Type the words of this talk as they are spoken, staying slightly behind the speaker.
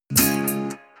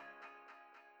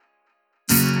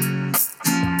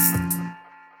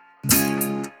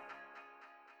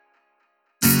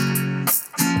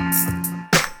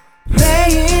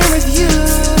Playing with you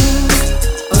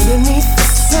underneath the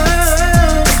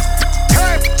sun.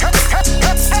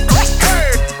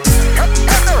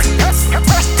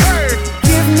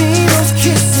 Give me those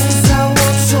kisses, I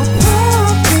want your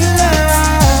puppy love.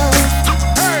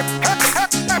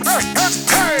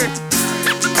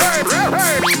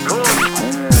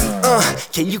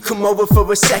 Can you come over for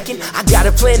a second? I got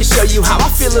a plan to show you how I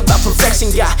feel about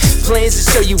perfection. Got plans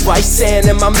to show you white sand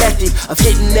and my method of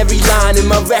hitting every line in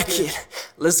my record.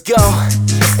 Let's go.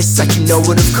 It's like you know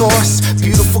it, of course.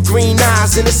 Beautiful green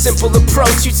eyes and a simple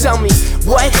approach. You tell me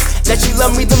what? That you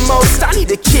love me the most. I need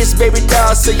a kiss, baby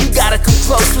doll, so you gotta come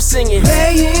close. We're singing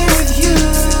playing with you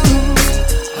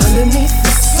underneath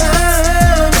the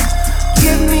sun.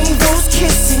 Give me those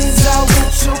kisses, I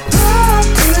want your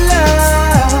puppy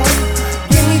love.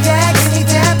 Give me that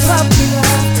puppy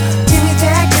love. Give me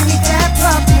that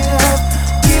puppy love.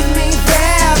 Give me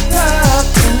that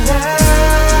puppy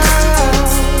love.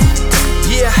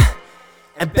 Yeah,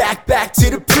 and back to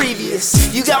the previous.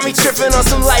 You got me tripping on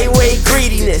some lightweight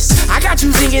greediness. I got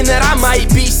you thinking that I might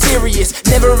be serious.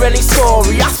 Never ending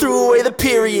story, I threw away the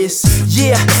periods.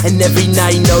 Yeah, and every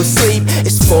night no sleep.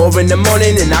 It's 4 in the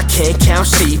morning and I can't count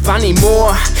sheep. I need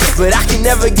more, but I can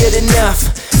never get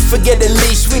enough. Forget the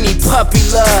leash, we need puppy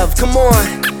love. Come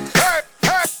on.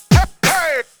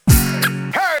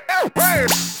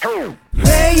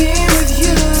 Playing